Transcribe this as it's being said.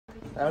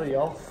Howdy,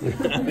 y'all.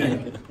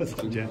 What's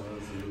up, Jeff?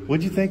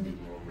 What'd you think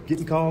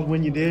getting called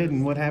when you did,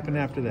 and what happened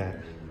after that?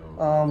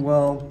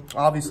 Well,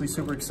 obviously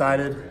super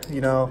excited.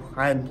 You know,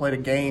 I hadn't played a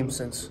game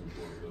since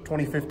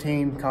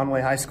 2015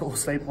 Conway High School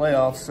state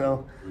playoffs,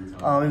 so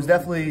it was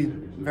definitely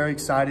very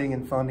exciting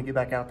and fun to get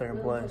back out there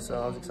and play. So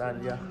I was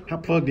excited, yeah. How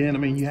plugged in? I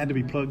mean, you had to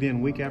be plugged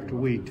in week after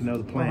week to know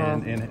the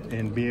plan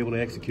and be able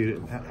to execute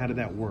it. How did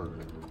that work?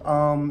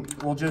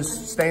 We'll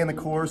just stay in the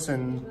course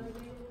and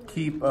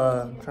keep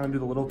trying to do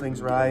the little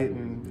things right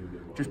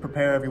and just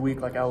prepare every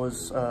week like I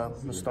was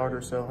the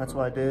starter. So that's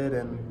what I did,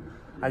 and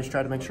I just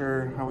tried to make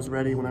sure I was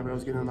ready whenever I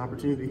was getting an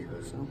opportunity.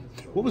 So,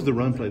 what was the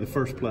run play, the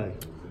first play?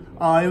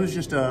 It was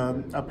just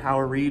a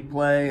power read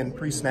play, and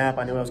pre-snap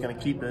I knew I was going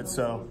to keep it.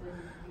 So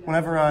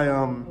whenever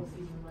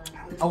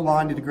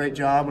O-line did a great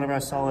job. Whenever I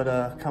saw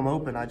it come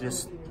open, I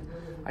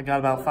got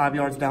about 5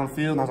 yards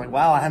downfield, and I was like,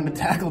 wow, I haven't been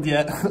tackled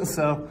yet.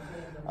 So,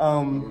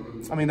 I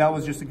mean, that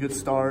was just a good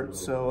start.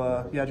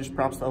 So, yeah, just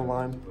props to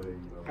O-line.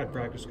 How'd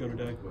practice go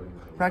today?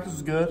 Practice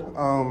was good.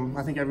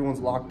 I think everyone's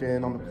locked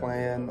in on the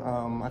plan.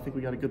 I think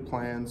we got a good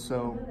plan.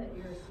 So,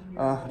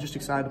 just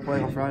excited to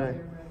play on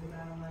Friday.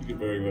 You could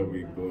very well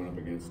be going up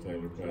against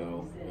Taylor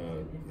Powell,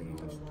 you know,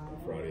 this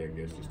Friday, I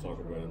guess. Just talk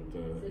about,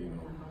 you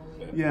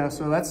know, that. Yeah,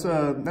 so that's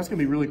gonna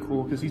be really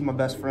cool because he's my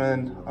best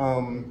friend.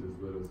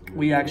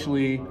 We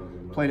actually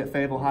played at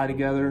Fayetteville High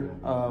together.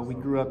 We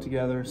grew up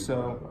together,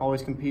 so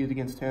always competed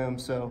against him.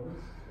 So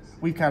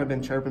we've kind of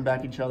been chirping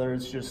back each other.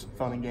 It's just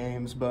fun and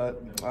games, but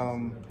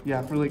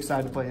yeah, really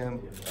excited to play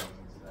him.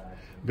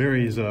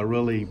 Barry's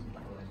really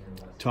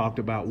talked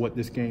about what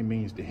this game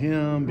means to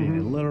him, being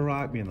in Little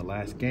Rock, being the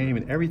last game,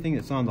 and everything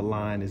that's on the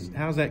line.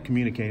 How's that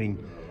communicating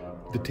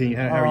the team?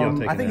 How are y'all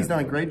taking I think he's that?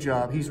 done a great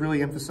job. He's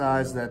really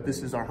emphasized that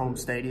this is our home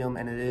stadium,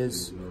 and it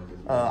is.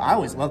 I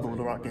always loved the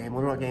Little Rock game.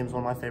 Little Rock game is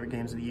one of my favorite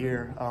games of the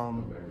year.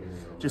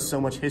 Just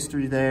so much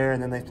history there,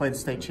 and then they played the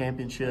state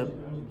championship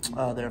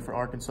there for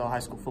Arkansas high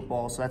school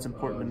football, so that's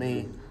important to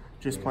me.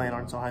 Just playing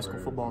Arkansas high school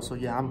football, so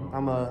yeah,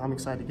 I'm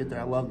excited to get there.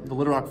 I love the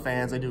Little Rock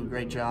fans; they do a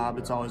great job.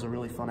 It's always a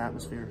really fun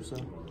atmosphere. So,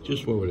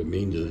 just what would it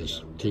mean to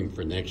this team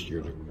for next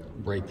year to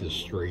break this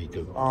streak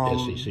of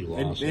SEC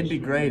losses? It'd be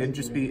great.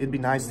 It'd be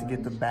nice to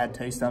get the bad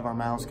taste out of our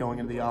mouths going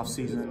into the off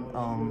season.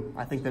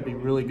 I think that'd be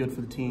really good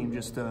for the team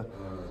just to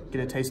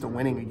get a taste of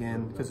winning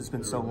again because it's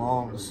been so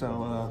long.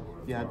 So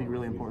yeah, it'd be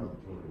really important.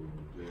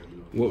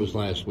 What was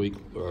last week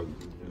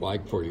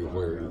like for you,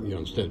 where you know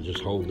instead of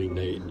just holding,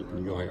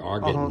 you are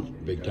getting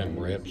big time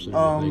reps and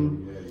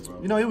everything?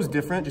 You know, it was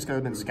different just because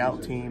I've been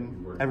scout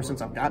team ever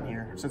since I've gotten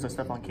here, since I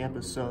stepped on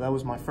campus. So that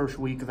was my first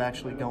week of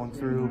actually going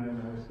through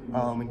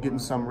and getting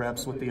some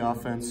reps with the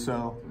offense.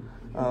 So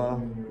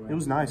it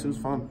was nice. It was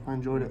fun. I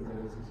enjoyed it.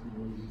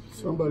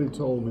 Somebody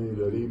told me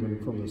that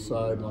even from the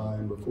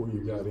sideline before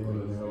you got in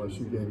an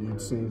LSU game,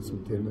 you'd seen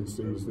some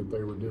tendencies that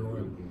they were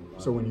doing.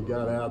 So when you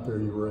got out there,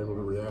 you were able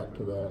to react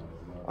to that.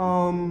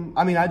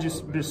 I mean, I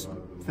just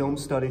film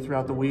study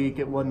throughout the week.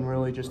 It wasn't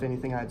really just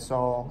anything I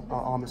saw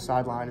on the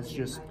sideline. It's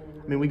just,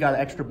 I mean, we got an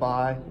extra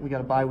bye. We got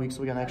a bye week,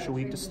 so we got an extra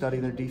week to study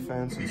their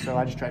defense, and so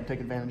I just tried to take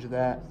advantage of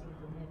that.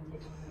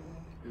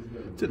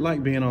 What's it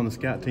like being on the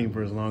scout team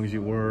for as long as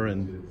you were,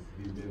 and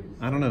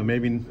I don't know,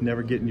 maybe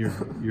never getting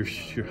your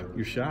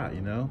shot,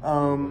 you know?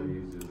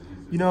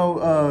 You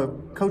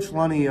know, Coach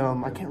Lunny,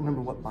 I can't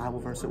remember what Bible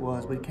verse it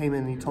was, but he came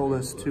in and he told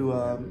us to,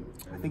 I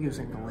think it was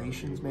in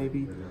Galatians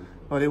maybe,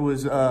 but it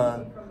was,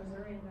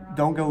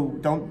 don't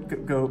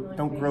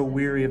grow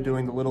weary of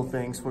doing the little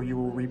things, for you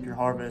will reap your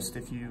harvest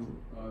if you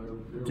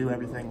do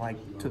everything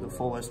like to the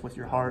fullest with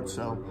your heart.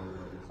 So,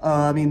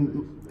 I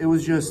mean, it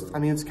was just, I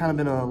mean, it's kind of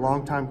been a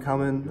long time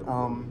coming.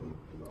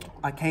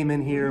 I came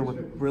in here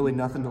with really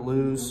nothing to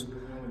lose.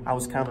 I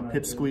was kind of a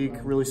pipsqueak,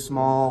 really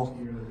small.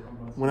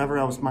 Whenever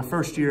I was my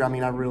first year, I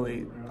mean,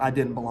 I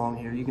didn't belong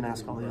here. You can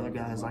ask all the other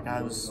guys. Like,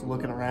 I was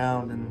looking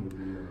around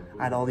and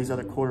I had all these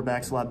other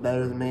quarterbacks a lot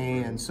better than me,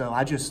 and so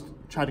I just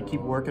tried to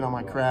keep working on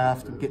my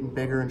craft and getting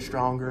bigger and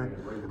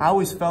stronger. I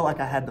always felt like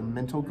I had the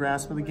mental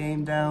grasp of the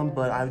game down,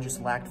 but I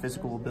just lacked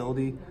physical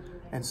ability.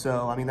 And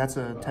so, I mean, that's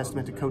a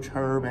testament to Coach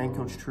Herb and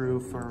Coach True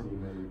for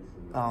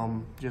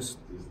just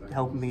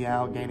helping me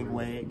out, gaining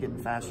weight,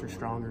 getting faster,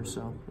 stronger.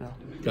 So, yeah.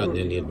 Gotten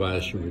any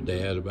advice from your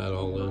dad about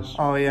all this?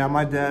 Oh yeah,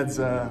 my dad's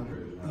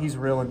he's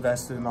real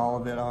invested in all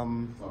of it.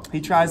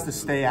 He tries to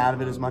stay out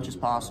of it as much as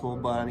possible,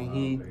 but I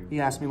mean, he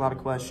asked me a lot of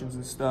questions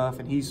and stuff,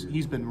 and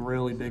he's been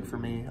really big for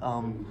me.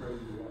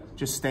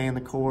 Just staying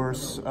the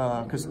course,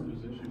 because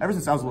ever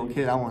since I was a little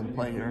kid, I wanted to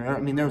play here. I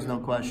mean, there was no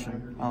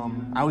question.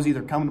 I was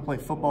either coming to play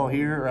football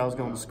here or I was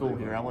going to school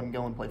here. I wasn't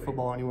going to play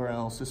football anywhere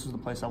else. This was the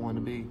place I wanted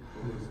to be.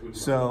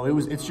 So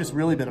it's just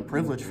really been a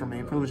privilege for me,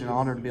 a privilege and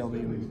honor to be able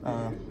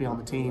to be on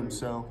the team.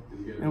 So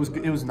it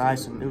was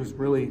nice, and it was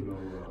really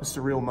a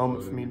surreal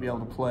moment for me to be able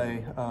to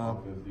play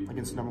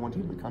against the #1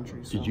 team in the country.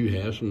 So. Did you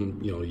have some,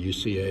 you know,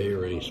 UCA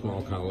or any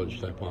small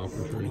college type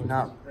offers? I mean,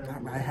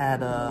 I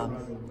had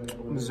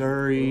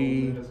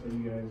Missouri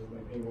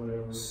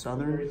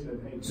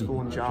Southern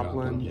School in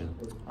Joplin. Yeah.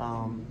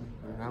 And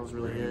that was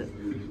really it.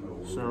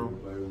 So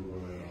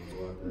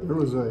There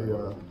was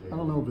a, I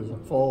don't know if it was a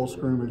fall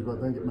scrimmage, but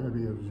I think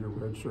maybe it was your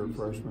redshirt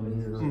freshman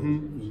year. I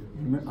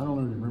don't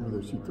know if you remember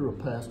this. You threw a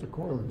pass to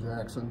Corlin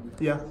Jackson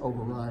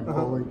over Ryan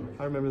Foley.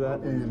 I remember that.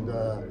 And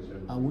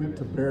I went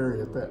to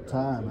Barry at that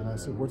time, and I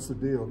said, what's the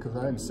deal? Because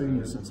I hadn't seen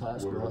you since high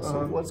school. I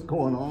said, what's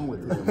going on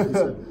with him? He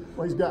said,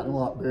 well, he's gotten a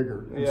lot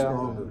bigger and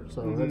stronger.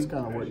 So that's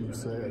kind of what you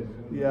said.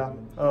 Yeah.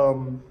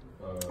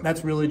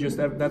 That's really just,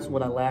 that's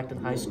what I lacked in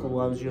high school.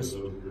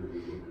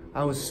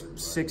 I was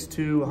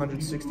 6'2",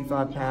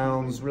 165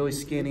 pounds, really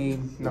skinny,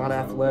 not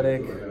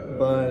athletic,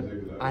 but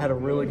I had a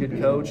really good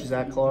coach,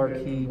 Zach Clark.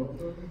 He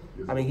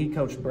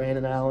coached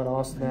Brandon Allen,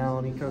 Austin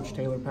Allen, he coached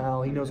Taylor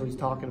Powell. He knows what he's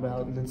talking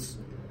about, and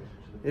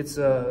it's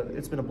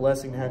been a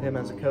blessing to have him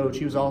as a coach.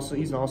 He's also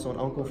an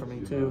uncle for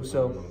me too.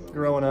 So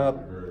growing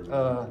up,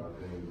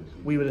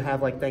 we would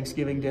have like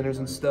Thanksgiving dinners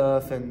and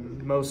stuff,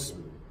 and most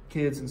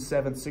kids in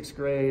 7th, 6th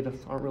grade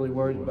aren't really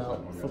worried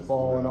about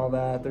football and all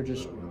that. They're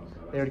just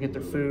there to get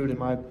their food, and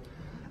my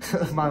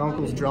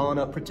uncle's drawing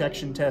up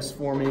protection tests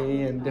for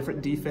me and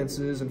different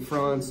defenses and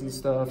fronts and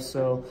stuff.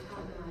 So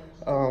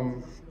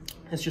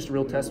it's just a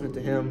real testament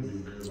to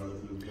him.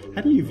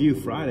 How do you view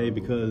Friday?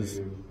 Because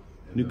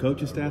new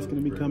coaching staff's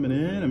going to be coming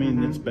in. I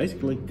mean, it's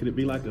basically, could it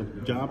be like a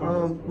job?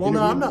 Well,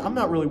 no, I'm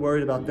not really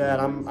worried about that.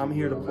 I'm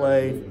here to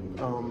play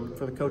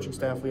for the coaching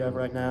staff we have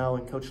right now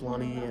and Coach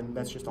Lunny, and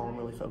that's just all I'm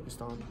really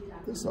focused on.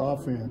 This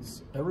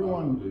offense,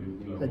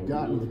 everyone had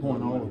gotten to the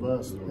point, all of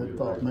us had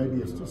thought maybe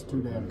it's just too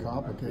damn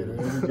complicated.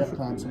 Every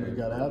time somebody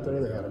got out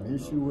there, they had an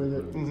issue with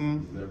it.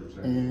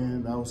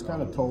 And I was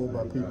kind of told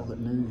by people that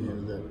knew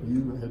you that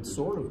you had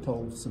sort of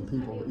told some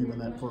people even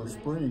that first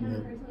spring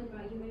that,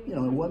 you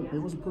know, it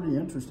was a pretty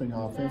interesting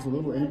offense, a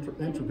little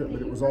intricate,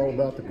 but it was all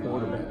about the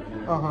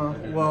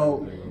quarterback.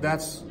 Well,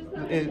 that's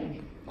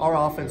it. Our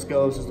offense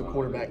goes as the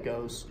quarterback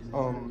goes.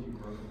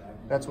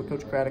 That's what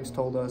Coach Craddock's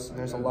told us, and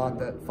there's a lot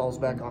that falls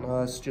back on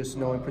us, just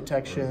knowing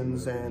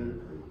protections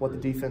and what the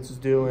defense is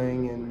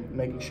doing and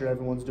making sure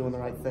everyone's doing the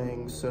right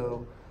thing.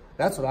 So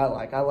that's what I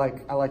like. I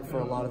like for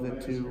a lot of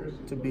it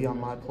to be on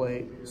my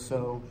plate.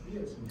 So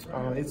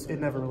it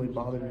never really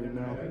bothered me,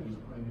 no.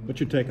 What's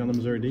your take on the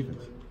Missouri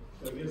defense?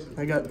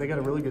 They got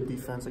a really good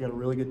defense. They got a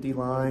really good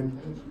D-line.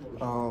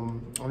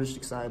 I'm just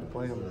excited to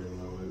play them.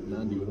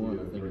 91,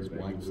 I think, is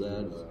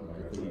Whiteside.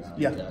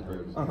 Yeah.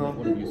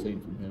 What have you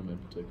seen from him in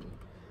particular?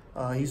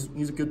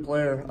 He's a good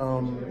player.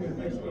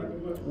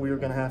 We're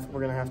gonna have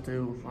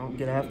to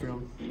get after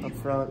him up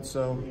front.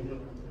 So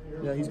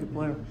yeah, he's a good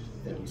player.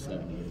 I think he's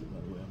 78, by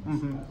the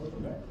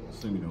way.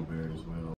 Assuming no Bears as well.